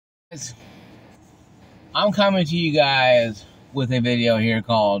I'm coming to you guys with a video here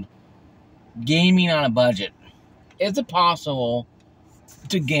called Gaming on a Budget. Is it possible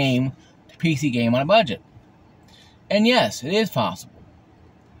to PC game on a budget? And yes, it is possible.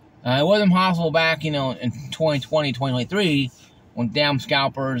 It wasn't possible back, in 2020, 2023, when damn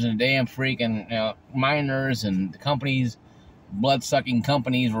scalpers and damn freaking miners and the companies, blood-sucking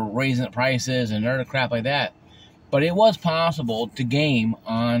companies were raising the prices and other crap like that. But it was possible to game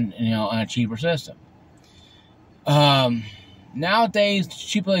on, on a cheaper system. Nowadays, the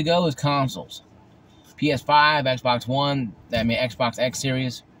cheaper way to go is consoles. PS5, Xbox One, Xbox X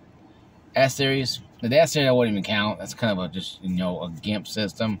Series, S Series. The S Series I wouldn't even count. That's kind of a GIMP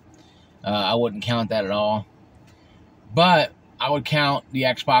system. I wouldn't count that at all. But I would count the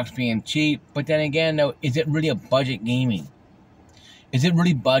Xbox being cheap. But then again, though, is it really a budget gaming? Is it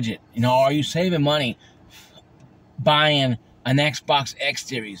really budget? Are you saving money buying an Xbox X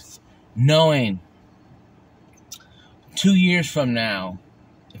Series, knowing 2 years from now,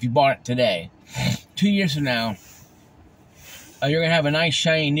 if you bought it today, 2 years from now, you're going to have a nice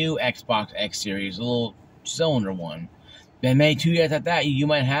shiny new Xbox X Series, a little cylinder one. Then maybe 2 years after that, you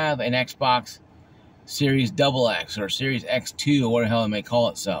might have an Xbox Series XX or Series X2 or whatever the hell it may call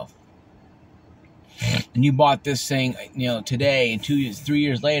itself. And you bought this thing, today, and 3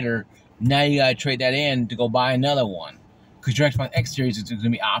 years later, now you got to trade that in to go buy another one, because your Xbox X Series is going to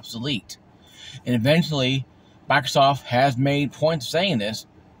be obsolete. And eventually, Microsoft has made points of saying this.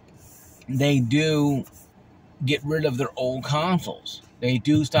 They do get rid of their old consoles. They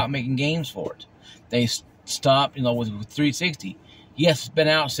do stop making games for it. They stopped, with 360. Yes, it's been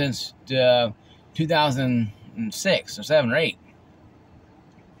out since 2006 or 7 or 8.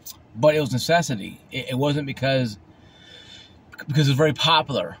 But it was necessity. It wasn't because it was very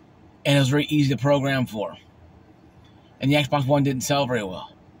popular and it was very easy to program for. And the Xbox One didn't sell very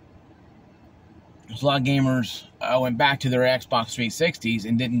well. There's a lot of gamers went back to their Xbox 360s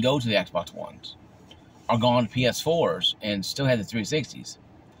and didn't go to the Xbox Ones, or gone to PS4s and still had the 360s.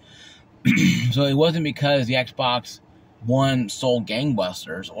 So it wasn't because the Xbox One sold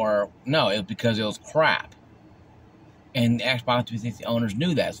gangbusters, no, it was because it was crap. And the Xbox 360 owners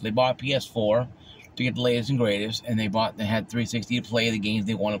knew that, so they bought PS4 to get the latest and greatest, and they had 360 to play the games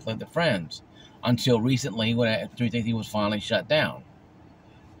they wanted to play with their friends. Until recently, when 360 was finally shut down.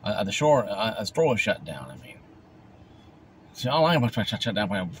 The store was shut down, So online was shut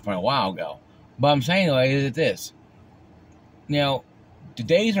down for a while ago. But I'm saying, is this. The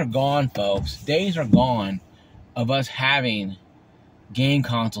days are gone, folks. Days are gone of us having game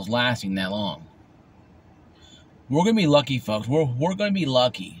consoles lasting that long. We're going to be lucky, folks. We're going to be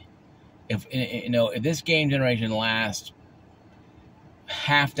lucky if this game generation lasts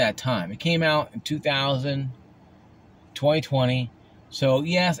half that time. It came out in 2020. So,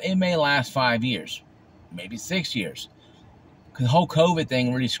 yes, it may last 5 years, maybe 6 years. Because the whole COVID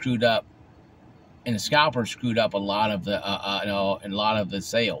thing really screwed up, and the scalpers screwed up a lot of the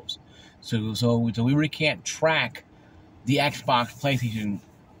sales. So we really can't track the Xbox, PlayStation,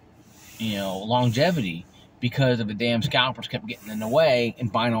 longevity, because of the damn scalpers kept getting in the way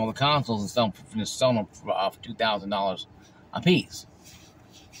and buying all the consoles and selling them for $2,000 a piece.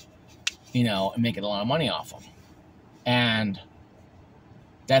 And making a lot of money off them. And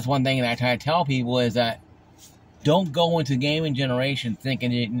that's one thing that I try to tell people is that don't go into gaming generation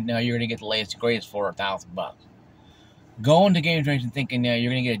thinking you're going to get the latest and greatest for $1,000. Go into gaming generation thinking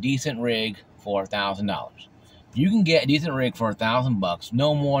you're going to get a decent rig for $1,000. You can get a decent rig for $1,000,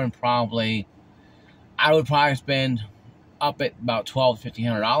 no more than I would probably spend up at about $1,200 to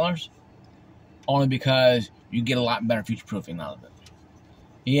 $1,500, only because you get a lot better future proofing out of it.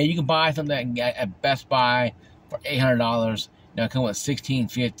 Yeah, you can buy something at Best Buy for $800. Now, come with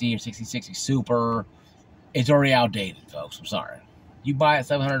 1650 or 1660 Super. It's already outdated, folks. I'm sorry. You buy a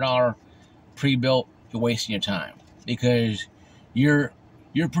 $700 pre-built, you're wasting your time, because you're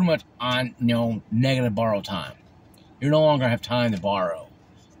pretty much on negative borrow time. You no longer have time to borrow.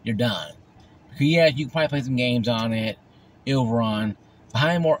 You're done. Because yeah, you can probably play some games on it. It'll run. But how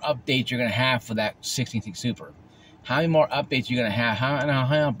many more updates you're gonna have for that 1660 Super? How many more updates you're gonna have? How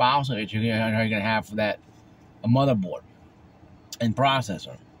many BIOS updates are you gonna have for that motherboard and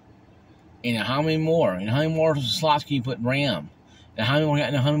processor? How many more? How many more slots can you put in RAM? And how many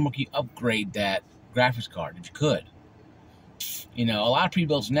more can you upgrade that graphics card if you could? A lot of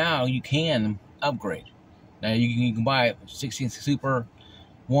pre-builds now you can upgrade. Now you can buy a 1660 Super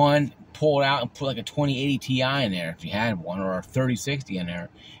one, pull it out and put like a 2080 Ti in there if you had one, or a 3060 in there,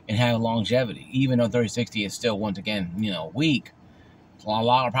 and have longevity. Even though 3060 is still, once again, weak, it's a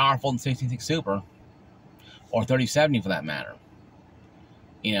lot more powerful than 1660 Super, or 3070 for that matter.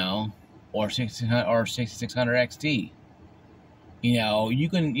 you know, or 6600 XT. You know, you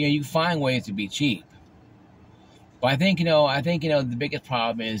can find ways to be cheap. But I think the biggest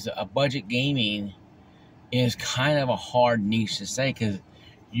problem is budget gaming is kind of a hard niche to say, because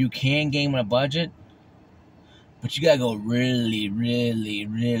you can game on a budget, but you gotta go really, really,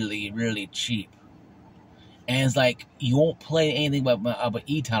 really, really cheap. And it's like you won't play anything but an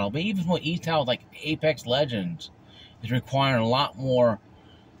e-title. But even when e-titles like Apex Legends is requiring a lot more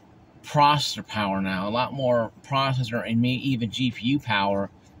processor power now, a lot more processor and maybe even GPU power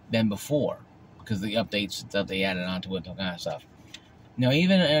than before, because of the updates that they added onto it, that kind of stuff.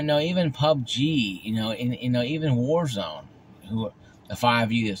 Even PUBG, even Warzone, who the 5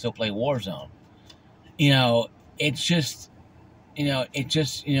 of you that still play Warzone,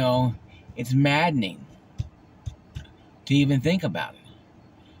 it's maddening to even think about it.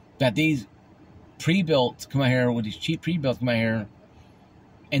 That these pre-built come out here, with these cheap pre-built come out here,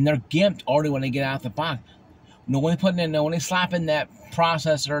 and they're gimped already when they get out the box. When they slap in that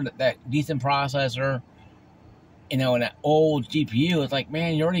processor, that decent processor, and that old GPU, it's like,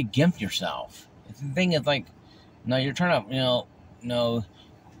 man, you already gimped yourself. The thing is, like, no, you're trying to,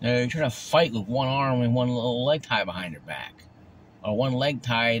 you're trying to fight with one arm and one little leg tied behind your back, or one leg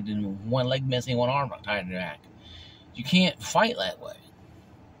tied and one leg missing, one arm tied in your back. You can't fight that way.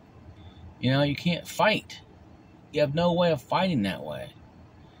 You can't fight. You have no way of fighting that way.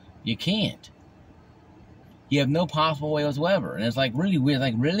 You can't. You have no possible way whatsoever. And it's like really weird.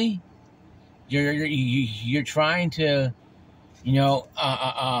 Like, really? You're trying to,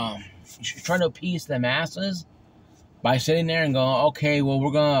 trying to appease the masses by sitting there and going, okay, well,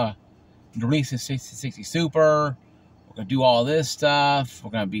 we're gonna release the 6060 Super. We're gonna do all this stuff.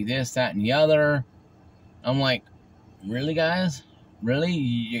 We're gonna be this, that, and the other. I'm like, really, guys? Really?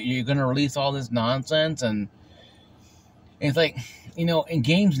 You're gonna release all this nonsense? And it's like, in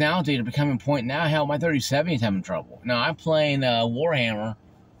games nowadays are becoming a point now. Hell, my 3070 is having trouble. Now, I'm playing Warhammer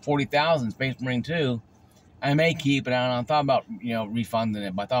 40,000 Space Marine 2. I may keep it. I don't know. I thought about, refunding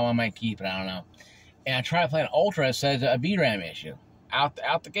it, but I thought I might keep it. I don't know. And I tried to play an Ultra. It says a VRAM issue out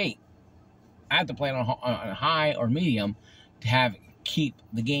the gate. I have to play it on high or medium to keep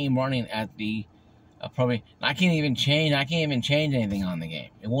the game running at the probably. I can't even change anything on the game.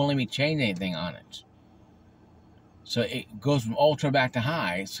 It won't let me change anything on it. So it goes from Ultra back to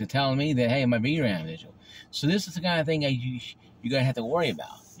high. So telling me that, hey, my VRAM issue. So this is the kind of thing that you're gonna have to worry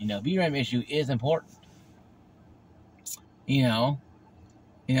about. VRAM issue is important. It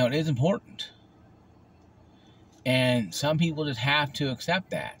is important. And some people just have to accept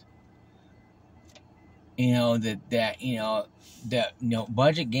that.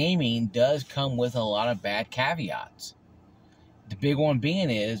 Budget gaming does come with a lot of bad caveats. The big one being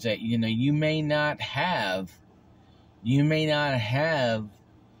is that, you may not have enough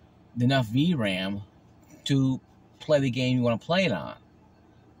VRAM to play the game you want to play it on.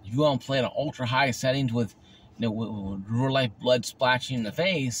 If you want to play it on ultra high settings with real life blood splashing in the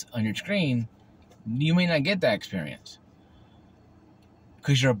face on your screen, you may not get that experience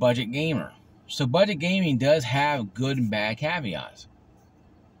because you're a budget gamer. So budget gaming does have good and bad caveats.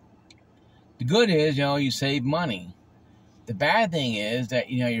 The good is, you save money. The bad thing is that,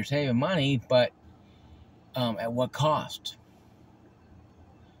 you're saving money, but at what cost?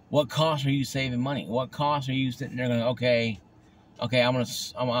 What cost are you saving money? What cost are you sitting there going, okay, I'm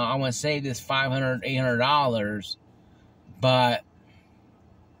gonna save this $500, $800, but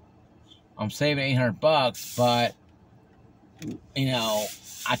I'm saving $800, but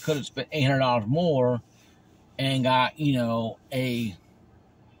I could have spent $800 more and got a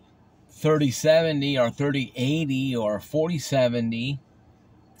 3070 or 3080 or 4070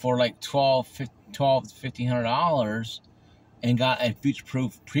 for like $1,200 to $1,500 and got a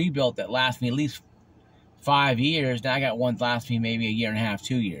future-proof pre-built that lasts me at least 5 years. Now I got one that lasts me maybe a year and a half,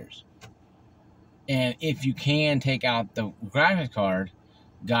 2 years. And if you can take out the graphics card,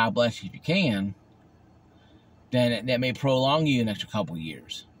 God bless you if you can, then that may prolong you an extra couple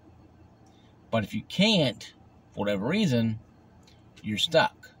years. But if you can't, for whatever reason, you're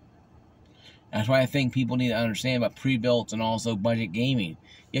stuck. That's why I think people need to understand about pre-builts and also budget gaming.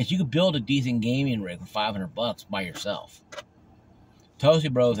 Yes, you could build a decent gaming rig for $500 by yourself.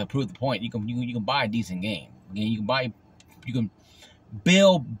 Toasty Bros have proved the point. You can buy a decent game. You can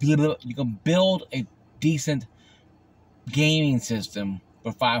build a decent gaming system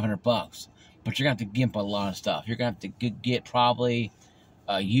for $500, but you're gonna have to gimp a lot of stuff. You're gonna have to get probably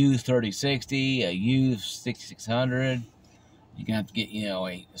a used 3060, a used 6600. You're gonna have to get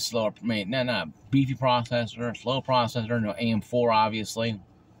a slower, not beefy processor, slow processor, AM4 obviously.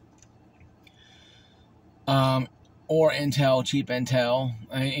 or Intel, cheap Intel,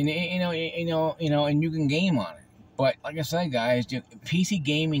 and and you can game on it. But like I said, guys, PC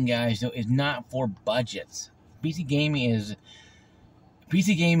gaming, guys, is not for budgets. PC gaming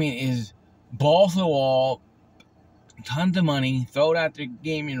is balls to the wall, tons of money, throw it out the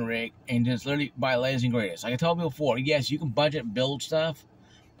gaming rig, and just literally buy latest and greatest. Like I told you before, yes, you can budget build stuff,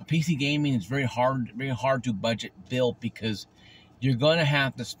 but PC gaming is very hard to budget build because you're gonna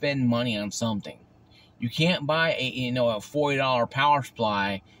have to spend money on something. You can't buy a $40 power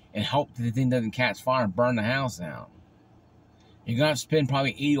supply and hope that the thing doesn't catch fire and burn the house down. You're gonna spend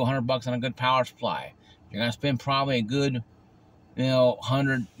probably $80 or $100 on a good power supply. You're gonna spend probably a good,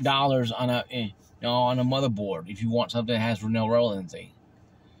 $100 on a motherboard if you want something that has no relevancy.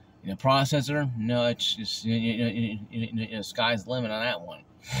 Processor, no, it's just sky's the limit on that one.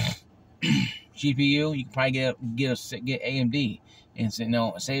 GPU, you can probably get AMD and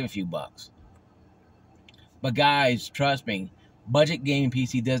save a few bucks. But guys, trust me, budget gaming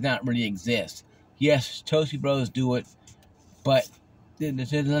PC does not really exist. Yes, Toasty Bros do it, but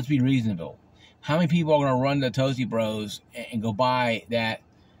let's be reasonable. How many people are going to run the Toasty Bros and go buy that,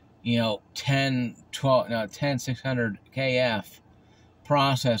 600 KF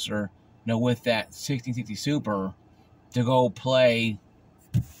processor, with that 1660 Super to go play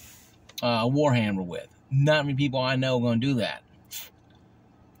Warhammer with? Not many people I know are going to do that.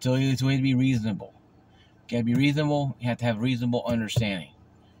 So you have to be reasonable. You got to be reasonable. You have to have reasonable understanding.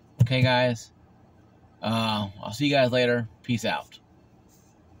 Okay, guys? I'll see you guys later. Peace out.